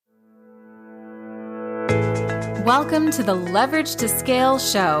Welcome to the Leverage to Scale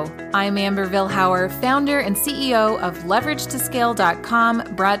show. I'm Amber Vilhauer, founder and CEO of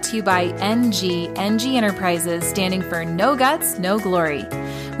LeverageToScale.com, brought to you by NG Enterprises, standing for No Guts, No Glory.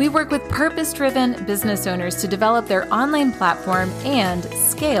 We work with purpose-driven business owners to develop their online platform and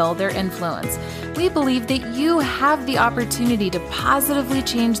scale their influence. We believe that you have the opportunity to positively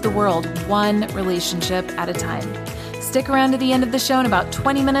change the world one relationship at a time. Stick around to the end of the show in about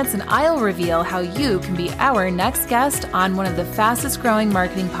 20 minutes and I'll reveal how you can be our next guest on one of the fastest growing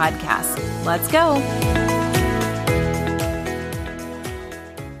marketing podcasts. Let's go.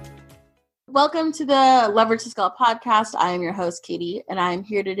 Welcome to the Leverage to Scale podcast. I am your host, Katie, and I'm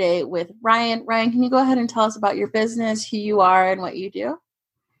here today with Ryan. Ryan, can you go ahead and tell us about your business, who you are, and what you do?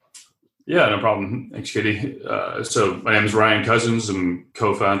 Yeah, no problem. Thanks, Katie. So my name is Ryan Cousins. I'm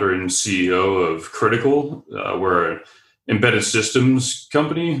co-founder and CEO of krtkl. We're an embedded systems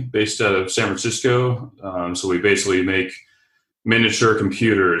company based out of San Francisco. So we basically make miniature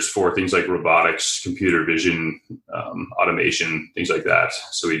computers for things like robotics, computer vision, automation, things like that.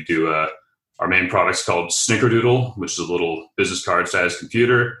 So we do our main product's called Snickerdoodle, which is a little business card-sized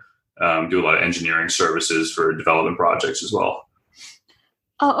computer. Do a lot of engineering services for development projects as well.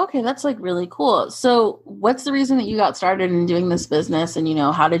 Oh, okay. That's like really cool. So what's the reason that you got started in doing this business? And,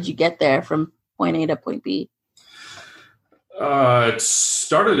 how did you get there from point A to point B? It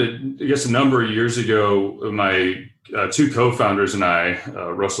started, I guess, a number of years ago. My two co-founders and I,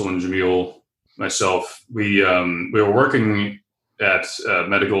 Russell and Jamil, myself, we were working at a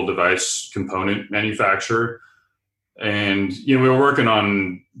medical device component manufacturer. And, we were working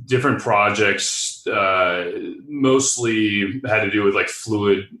on different projects, mostly had to do with like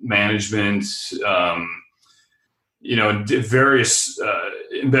fluid management, various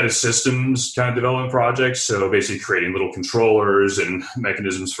embedded systems kind of development projects. So basically creating little controllers and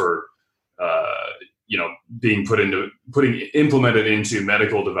mechanisms for, being implemented into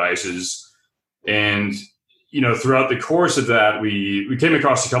medical devices. And, throughout the course of that, we came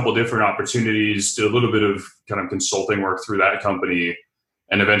across a couple of different opportunities, did a little bit of kind of consulting work through that company,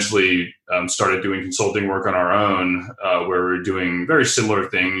 and eventually started doing consulting work on our own, where we're doing very similar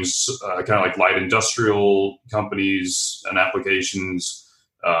things, kind of like light industrial companies and applications,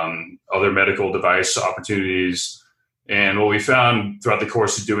 other medical device opportunities. And what we found throughout the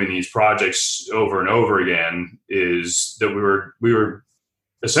course of doing these projects over and over again is that we were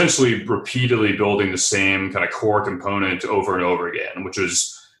essentially repeatedly building the same kind of core component over and over again, which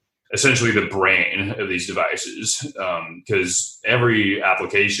was essentially the brain of these devices. Because every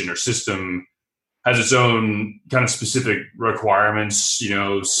application or system has its own kind of specific requirements,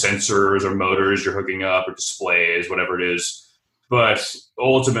 sensors or motors you're hooking up or displays, whatever it is. But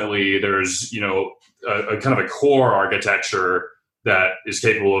ultimately there's, a kind of a core architecture that is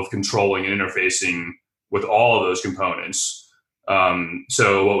capable of controlling and interfacing with all of those components.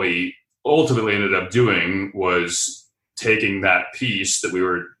 So what we ultimately ended up doing was taking that piece that we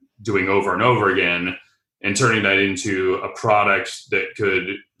were doing over and over again and turning that into a product that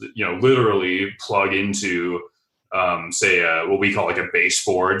could, literally plug into, what we call like a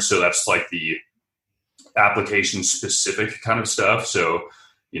baseboard. So that's like the application specific kind of stuff. So,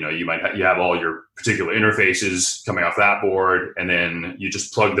 you have all your particular interfaces coming off that board, and then you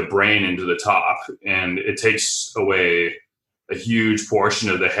just plug the brain into the top, and it takes away a huge portion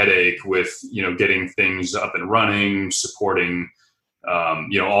of the headache with, getting things up and running, supporting,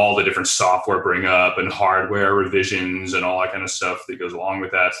 all the different software bring up and hardware revisions and all that kind of stuff that goes along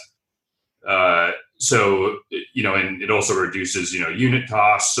with that. And it also reduces, unit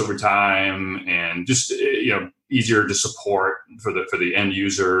costs over time, and just, easier to support for the end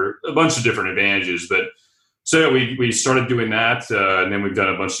user, a bunch of different advantages. But so we started doing that, and then we've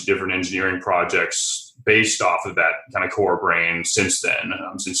done a bunch of different engineering projects based off of that kind of core brain since then,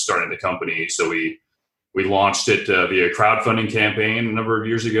 since starting the company. So we launched it via a crowdfunding campaign a number of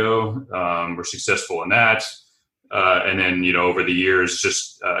years ago. We're successful in that. And then, over the years,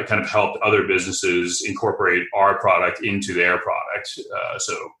 just kind of helped other businesses incorporate our product into their product.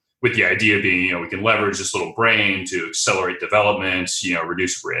 So with the idea being, we can leverage this little brain to accelerate development,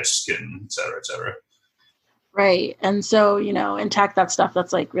 reduce risk, and et cetera, et cetera. Right. And so, in tech, that stuff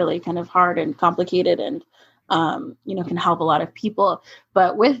that's like really kind of hard and complicated and, can help a lot of people.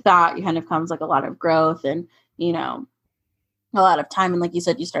 But with that, kind of comes like a lot of growth and, a lot of time. And like you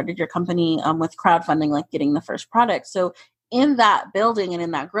said, you started your company with crowdfunding, like getting the first product. So in that building and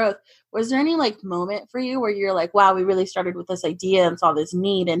in that growth, was there any like moment for you where you're like, wow, we really started with this idea and saw this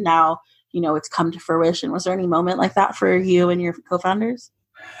need and now, it's come to fruition? Was there any moment like that for you and your co-founders?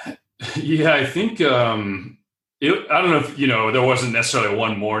 Yeah, I think I don't know if, there wasn't necessarily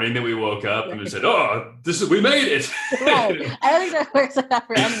one morning that we woke up and we said, oh, we made it. Right. I don't think that works like that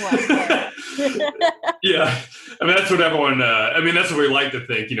for anyone. Yeah. I mean, that's what everyone, that's what we like to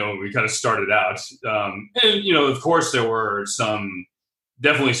think, when we kind of started out. And, of course there were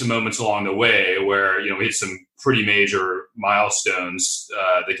definitely some moments along the way where, we hit some pretty major milestones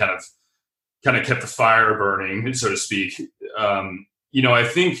that kind of kept the fire burning, so to speak. I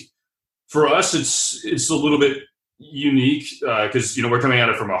think for us, it's a little bit unique because we're coming at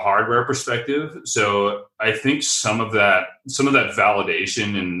it from a hardware perspective. So I think some of that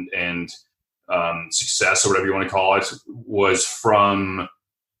validation and success, or whatever you want to call it, was from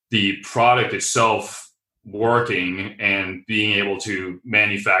the product itself working and being able to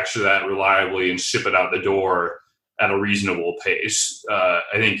manufacture that reliably and ship it out the door at a reasonable pace. I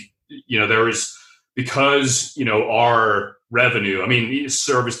think there was, because our revenue, the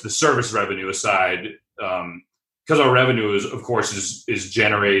service revenue aside, because our revenue is, of course, is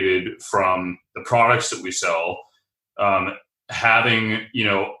generated from the products that we sell. Having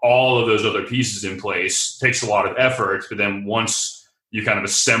all of those other pieces in place takes a lot of effort. But then once you kind of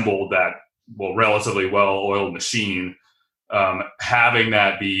assemble that relatively well-oiled machine, having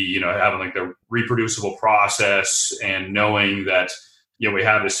that be having like the reproducible process and knowing that we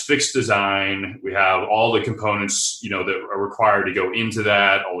have this fixed design, we have all the components that are required to go into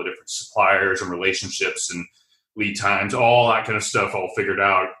that, all the different suppliers and relationships and lead times, all that kind of stuff all figured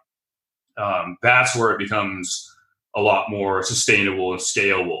out. That's where it becomes a lot more sustainable and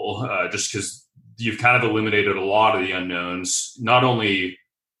scalable, just because you've kind of eliminated a lot of the unknowns, not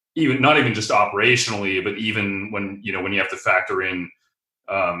even just operationally, but even when you have to factor in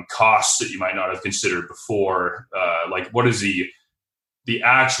costs that you might not have considered before, like what is the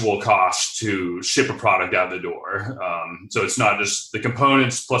actual cost to ship a product out the door. So it's not just the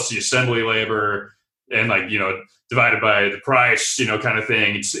components plus the assembly labor and divided by the price, kind of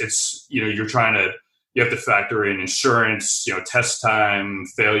thing. It's you have to factor in insurance, test time,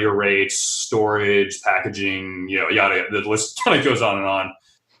 failure rates, storage, packaging, yada. The list kind of goes on and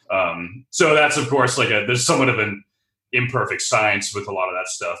on. So that's, of course, there's somewhat of an imperfect science with a lot of that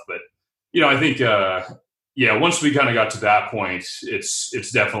stuff. But, I think, once we kind of got to that point,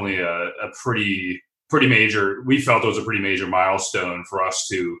 it's definitely a pretty major, we felt it was a pretty major milestone for us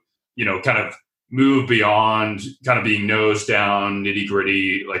to, kind of move beyond kind of being nose down, nitty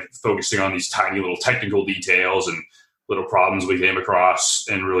gritty, like focusing on these tiny little technical details and little problems we came across,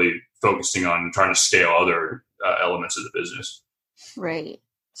 and really focusing on trying to scale other elements of the business. Right.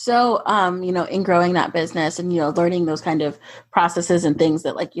 So, in growing that business and, learning those kind of processes and things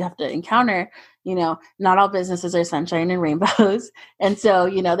that you have to encounter, not all businesses are sunshine and rainbows. And so,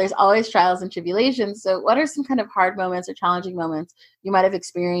 there's always trials and tribulations. So what are some kind of hard moments or challenging moments you might have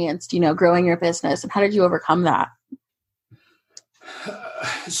experienced, growing your business, and how did you overcome that?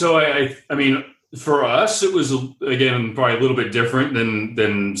 So I mean, for us, it was, again, probably a little bit different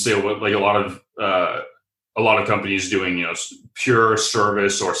than say like a lot of companies doing, pure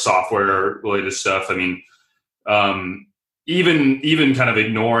service or software related stuff. I mean, even kind of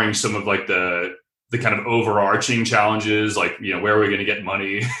ignoring some of the kind of overarching challenges, like, where are we going to get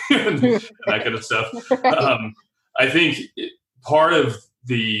money and that kind of stuff. I think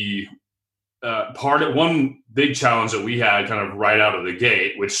one big challenge that we had kind of right out of the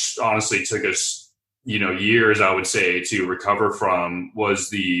gate, which honestly took us, years, I would say, to recover from, was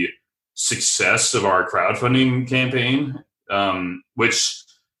the success of our crowdfunding campaign, which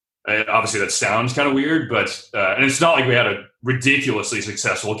obviously that sounds kind of weird, but and it's not like we had a ridiculously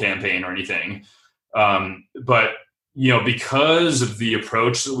successful campaign or anything, but because of the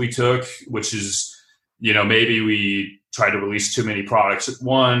approach that we took, which is maybe we tried to release too many products at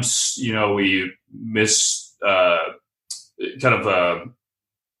once, we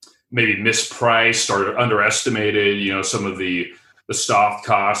maybe mispriced or underestimated some of the soft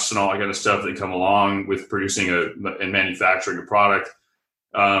costs and all that kind of stuff that come along with producing and manufacturing a product.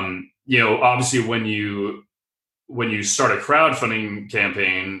 Obviously when you start a crowdfunding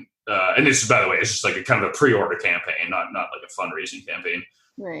campaign, and this is, by the way, it's just like a kind of a pre-order campaign, not like a fundraising campaign.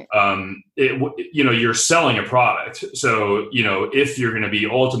 Right. You're selling a product. So, if you're going to be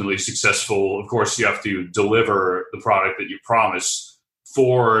ultimately successful, of course you have to deliver the product that you promise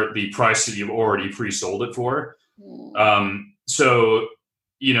for the price that you've already pre-sold it for. So,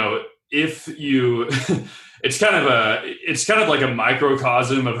 if you, it's kind of like a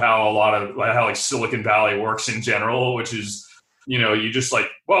microcosm of how Silicon Valley works in general, which is, you just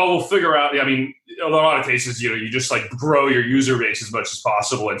we'll figure out, in a lot of cases, you just grow your user base as much as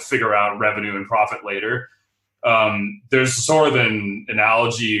possible and figure out revenue and profit later. There's sort of an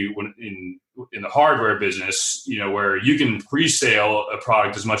analogy in the hardware business, where you can pre-sale a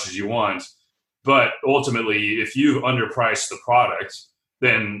product as much as you want, but ultimately, if you've underpriced the product,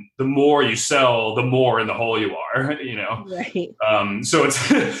 then the more you sell, the more in the hole you are, Right. So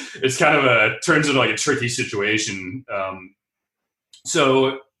it's kind of turns into like a tricky situation.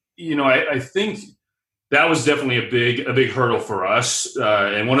 So, I think that was definitely a big hurdle for us.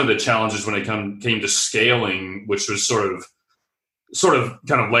 And one of the challenges when it came to scaling, which was sort of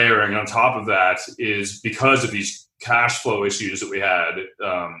kind of layering on top of that, is because of these cash flow issues that we had.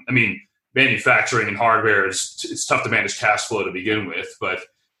 Manufacturing and hardware it's tough to manage cash flow to begin with, but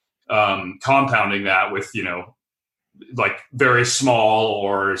compounding that with, like very small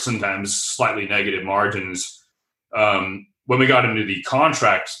or sometimes slightly negative margins. When we got into the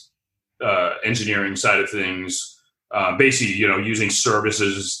contract engineering side of things, basically, using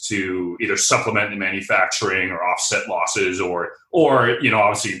services to either supplement the manufacturing or offset losses, or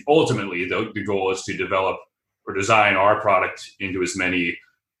obviously, ultimately, the goal is to develop or design our product into as many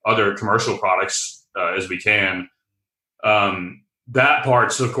other commercial products as we can. That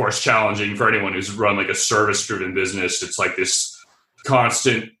part's, of course, challenging for anyone who's run like a service-driven business. It's like this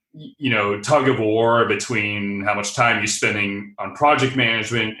constant, tug of war between how much time you're spending on project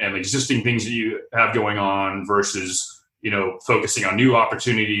management and existing things that you have going on versus, focusing on new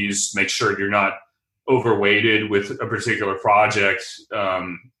opportunities, make sure you're not overweighted with a particular project.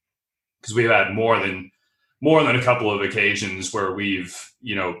 Because we've had more than a couple of occasions where we've,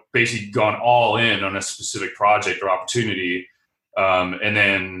 basically gone all in on a specific project or opportunity, and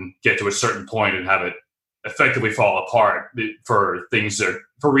then get to a certain point and have it effectively fall apart for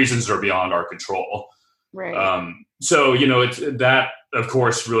reasons that are beyond our control. Right. So, that of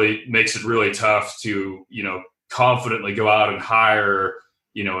course really makes it really tough to, confidently go out and hire,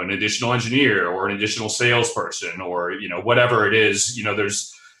 an additional engineer or an additional salesperson or, whatever it is,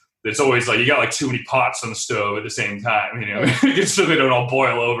 it's always like you got like too many pots on the stove at the same time, so they don't all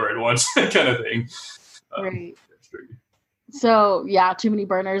boil over at once, kind of thing. Right. So yeah, too many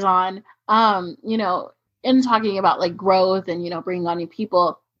burners on. In talking about like growth and bringing on new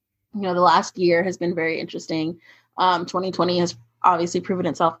people, the last year has been very interesting. 2020 has obviously proven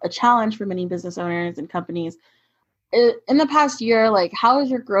itself a challenge for many business owners and companies. In the past year, like how has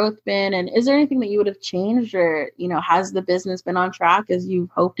your growth been, and is there anything that you would have changed, or has the business been on track as you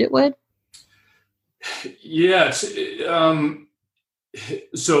hoped it would? Yeah.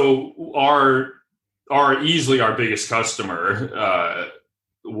 So our easily our biggest customer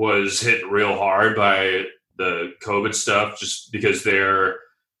was hit real hard by the COVID stuff, just because their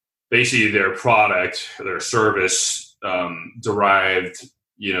product, their service derived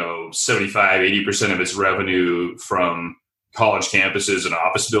 75-80% of its revenue from college campuses and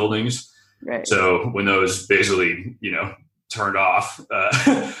office buildings. Right. So when those basically turned off,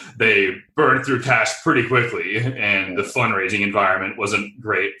 they burned through cash pretty quickly, and the fundraising environment wasn't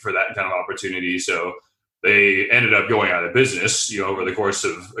great for that kind of opportunity. So they ended up going out of business, over the course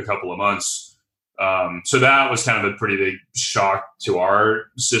of a couple of months. So that was kind of a pretty big shock to our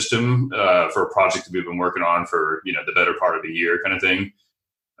system for a project that we've been working on for the better part of a year, kind of thing.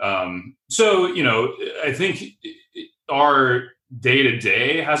 So I think our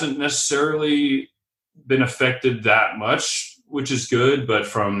day-to-day hasn't necessarily been affected that much, which is good. But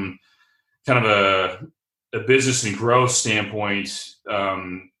from kind of a business and growth standpoint,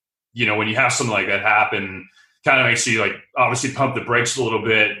 when you have something like that happen, kind of makes you like obviously pump the brakes a little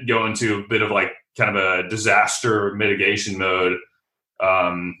bit, go into a bit of like kind of a disaster mitigation mode,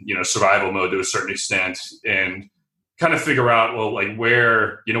 survival mode to a certain extent, and kind of figure out, well, like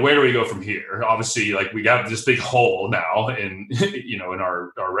where do we go from here? Obviously, like we got this big hole now in, in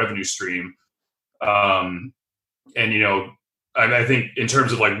our revenue stream. And, I think in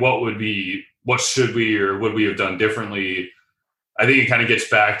terms of like, what should we, or would we have done differently? I think it kind of gets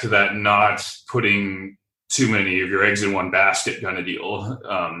back to that, not putting too many of your eggs in one basket kind of deal.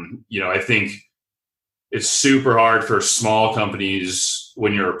 I think it's super hard for small companies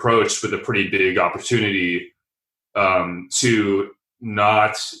when you're approached with a pretty big opportunity, to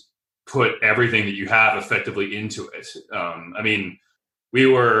not put everything that you have effectively into it. We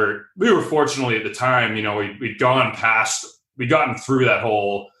were fortunately at the time, we'd gotten through that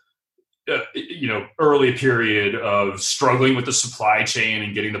whole, early period of struggling with the supply chain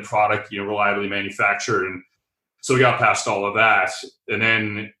and getting the product, reliably manufactured. And so we got past all of that. And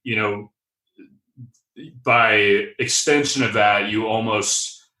then, by extension of that, you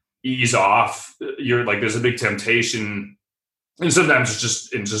almost ease off. You're like, there's a big temptation, and sometimes it's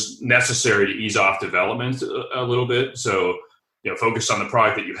just necessary to ease off development a little bit. So, focus on the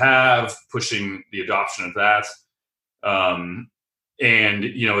product that you have, pushing the adoption of that. and,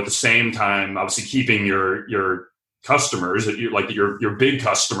 at the same time, obviously keeping your customers, your big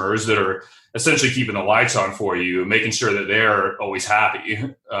customers that are essentially keeping the lights on for you, making sure that they're always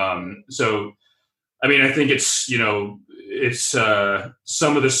happy. So, I mean, I think it's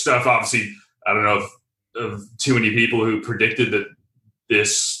some of this stuff, obviously, I don't know of too many people who predicted that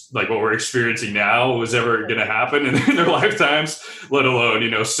this, like what we're experiencing now, was ever going to happen in their lifetimes, let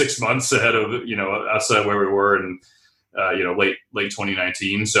alone, 6 months ahead of, outside where we were in, late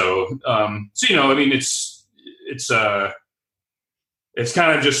 2019. So, I mean, it's kind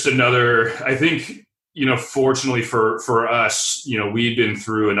of just another, I think, fortunately for us, we've been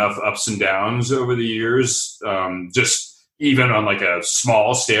through enough ups and downs over the years, just even on like a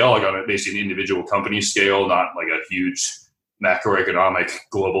small scale, like on basically an individual company scale, not like a huge macroeconomic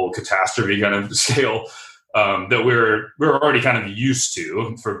global catastrophe kind of scale, that we're already kind of used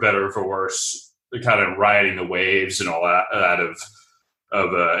to, for better or for worse, kind of riding the waves and all that of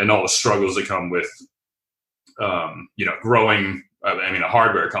and all the struggles that come with growing, a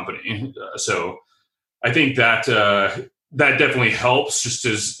hardware company. So I think that that definitely helps, just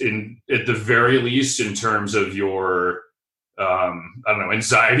as at the very least, in terms of your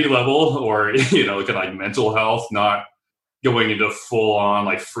anxiety level, or kind of like mental health, not going into full on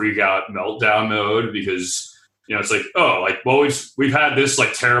like freak out meltdown mode, because it's like, oh, like, well, we've had this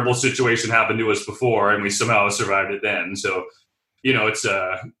like terrible situation happen to us before, and we somehow survived it then. So it's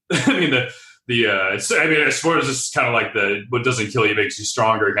I suppose it's kind of like the what doesn't kill you makes you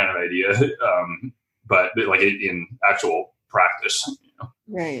stronger kind of idea, but like in actual practice.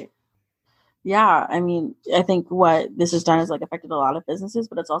 Right. Yeah, I mean, I think what this has done is like affected a lot of businesses,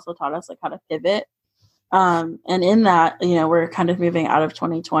 but it's also taught us like how to pivot. And in that, we're kind of moving out of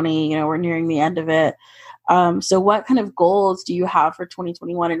 2020, we're nearing the end of it. So what kind of goals do you have for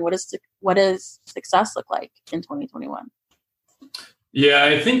 2021, and what does success look like in 2021? Yeah,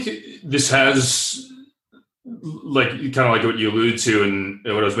 I think this has, like, kind of like what you alluded to and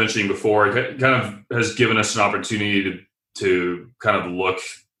what I was mentioning before, it kind of has given us an opportunity to kind of look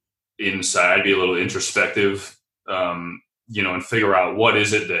inside, be a little introspective, and figure out what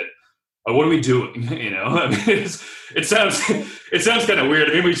is it that, what are we doing? I mean, it sounds kind of weird.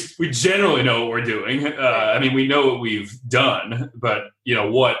 I mean, we generally know what we're doing. I mean, we know what we've done, but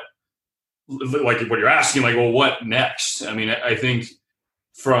what, like what you're asking, like, well, what next? I mean, I think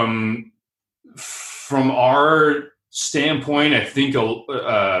from our standpoint, I think,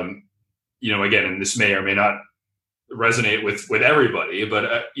 again, and this may or may not resonate with everybody,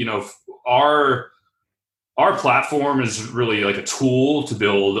 but our platform is really like a tool to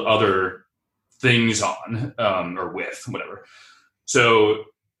build other things on, or with, whatever. So,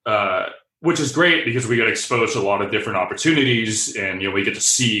 which is great, because we get exposed to a lot of different opportunities, and we get to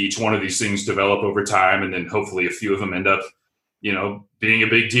see each one of these things develop over time, and then hopefully a few of them end up being a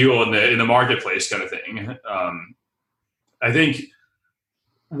big deal in the marketplace, kind of thing. I think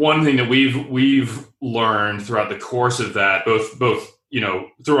one thing that we've learned throughout the course of that, both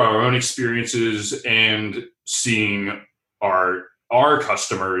through our own experiences and seeing our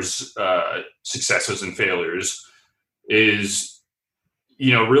customers' successes and failures, is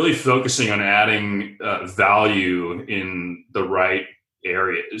really focusing on adding value in the right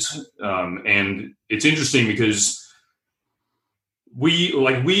areas. And it's interesting because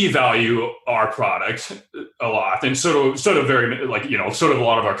we value our product a lot, and sort of very, like, sort of a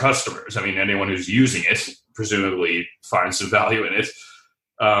lot of our customers. I mean, anyone who's using it presumably finds some value in it.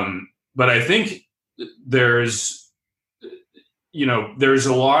 But I think there's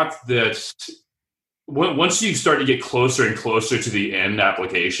a lot that once you start to get closer and closer to the end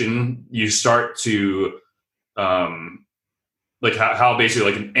application, you start to like how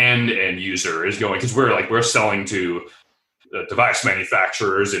basically like an end user is going, because we're selling to device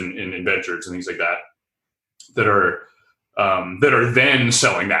manufacturers and inventors and things like that are then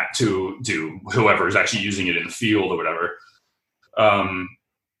selling that to whoever is actually using it in the field or whatever.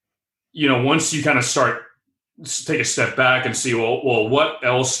 Once you kind of take a step back and see, well, what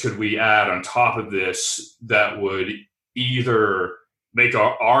else could we add on top of this that would either make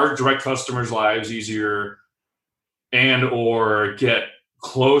our direct customers' lives easier, and or get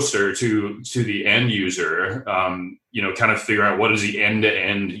closer to the end user, kind of figure out what is the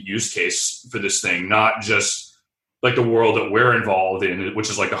end-to-end use case for this thing, not just like the world that we're involved in, which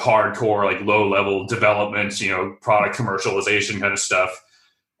is like the hardcore, like low-level development, product commercialization kind of stuff.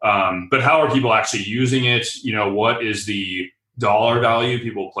 But how are people actually using it? What is the dollar value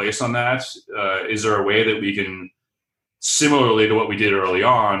people place on that? Is there a way that we can, similarly to what we did early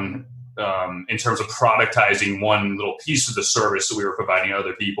on, in terms of productizing one little piece of the service that we were providing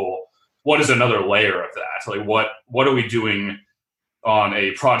other people, what is another layer of that? Like what are we doing on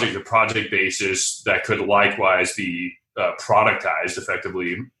a project-to-project basis that could likewise be productized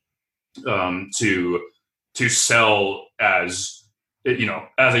effectively to sell as,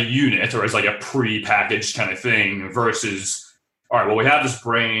 as a unit or as like a pre-packaged kind of thing versus, all right, well, we have this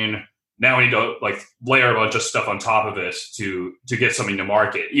brain. Now we need to like layer a bunch of stuff on top of it to get something to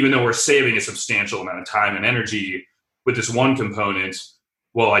market, even though we're saving a substantial amount of time and energy with this one component.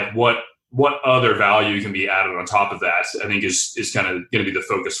 Well, like what other value can be added on top of that, I think is kind of going to be the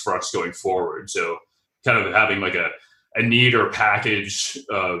focus for us going forward. So kind of having like a neater package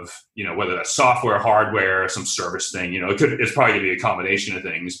of, whether that's software, hardware, some service thing, it's probably going to be a combination of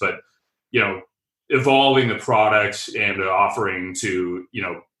things, but, evolving the product and the offering to,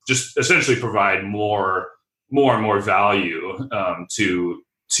 just essentially provide more and more value to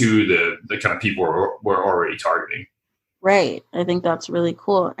the kind of people we're already targeting. Right. I think that's really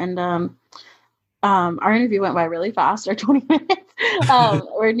cool. And our interview went by really fast, our 20 minutes.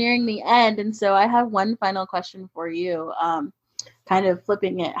 We're nearing the end. And so I have one final question for you, kind of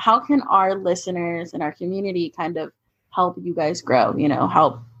flipping it. How can our listeners and our community kind of help you guys grow?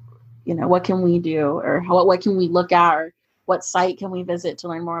 What can we do, or what can we look at, or what site can we visit to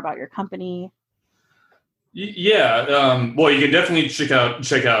learn more about your company? Yeah. Well, you can definitely check out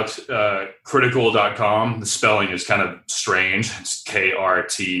krtkl.com. The spelling is kind of strange. It's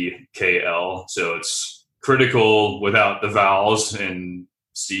KRTKL. So it's krtkl without the vowels and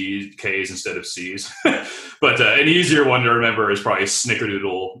K's instead of C's. But an easier one to remember is probably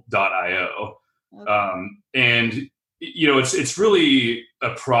snickerdoodle.io. Okay. And it's really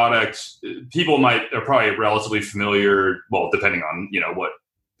a product people are probably relatively familiar. Well, depending on, what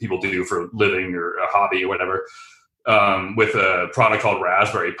people do for a living or a hobby or whatever, with a product called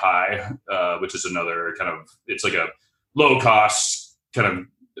Raspberry Pi, which is another kind of, it's like a low cost kind of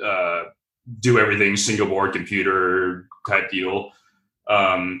do everything single board computer type deal.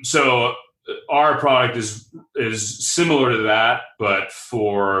 So our product is similar to that, but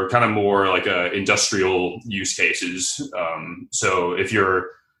for kind of more like industrial use cases. So if you're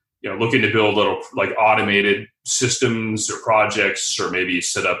looking to build little like automated systems or projects, or maybe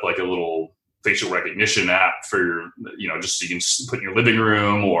set up like a little facial recognition app for your, just so you can put in your living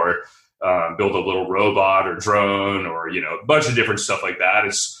room, or build a little robot or drone, or, a bunch of different stuff like that.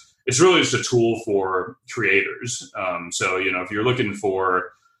 It's really just a tool for creators. So, if you're looking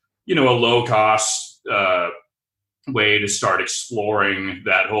for, a low cost way to start exploring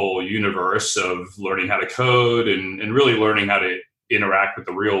that whole universe of learning how to code and really learning how to interact with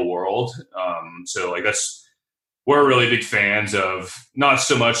the real world. So like we're really big fans of not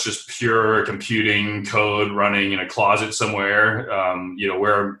so much just pure computing code running in a closet somewhere.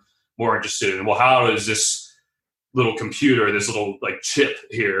 We're more interested in, well, how does this little computer, this little like chip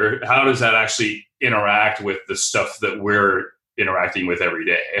here, how does that actually interact with the stuff that we're interacting with every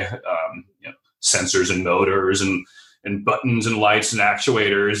day? Sensors and motors and buttons and lights and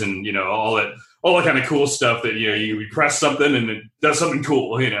actuators and, all that kind of cool stuff that, you press something and it does something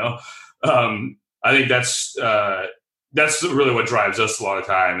cool, I think that's really what drives us a lot of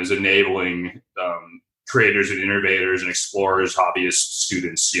time, is enabling creators and innovators and explorers, hobbyists,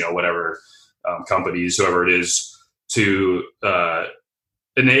 students, whatever, companies, whoever it is, to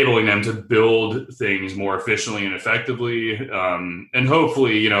enabling them to build things more efficiently and effectively, and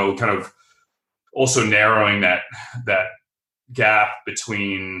hopefully, kind of also narrowing that gap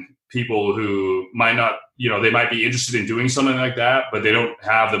between people who might not, they might be interested in doing something like that, but they don't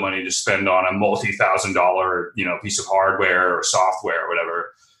have the money to spend on a multi-$1,000, piece of hardware or software or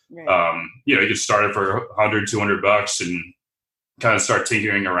whatever. Right. You could start it for $100, $200 and kind of start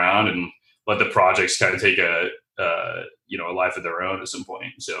tinkering around and let the projects kind of take a life of their own at some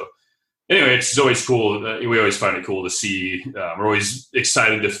point. So anyway, it's always cool. We always find it cool to see. We're always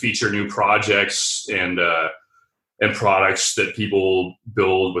excited to feature new projects and products that people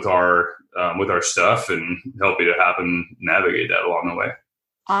build with our stuff, and help you to navigate that along the way.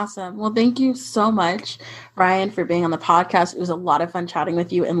 Awesome. Well, thank you so much, Ryan, for being on the podcast. It was a lot of fun chatting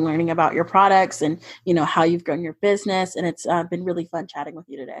with you and learning about your products and, how you've grown your business. And it's been really fun chatting with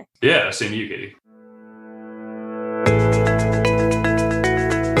you today. Yeah, same to you, Katie.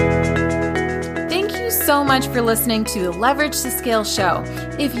 So much for listening to the Leverage to Scale show.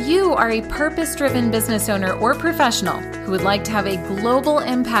 If you are a purpose-driven business owner or professional who would like to have a global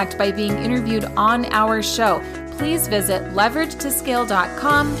impact by being interviewed on our show, please visit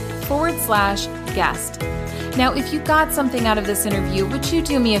leveragetoscale.com/guest. Now, if you got something out of this interview, would you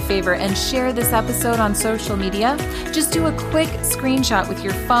do me a favor and share this episode on social media? Just do a quick screenshot with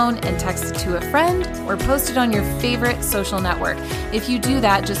your phone and text it to a friend, or post it on your favorite social network. If you do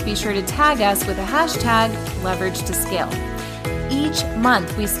that, just be sure to tag us with the hashtag #LeverageToScale. Each Each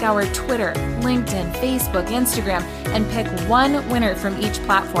month, we scour Twitter, LinkedIn, Facebook, Instagram, and pick one winner from each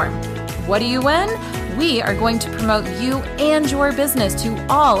platform. What do you win? We are going to promote you and your business to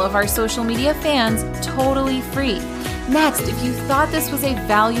all of our social media fans totally free. Next, if you thought this was a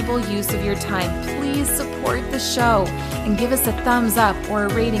valuable use of your time, please support the show and give us a thumbs up or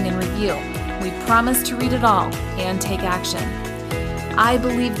a rating and review. We promise to read it all and take action. I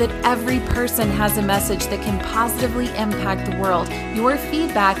believe that every person has a message that can positively impact the world. Your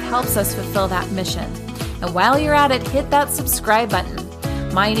feedback helps us fulfill that mission. And while you're at it, hit that subscribe button.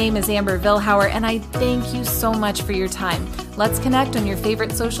 My name is Amber Vilhauer, and I thank you so much for your time. Let's connect on your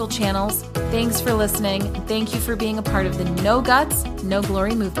favorite social channels. Thanks for listening. Thank you for being a part of the No Guts, No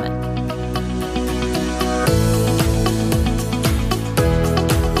Glory movement.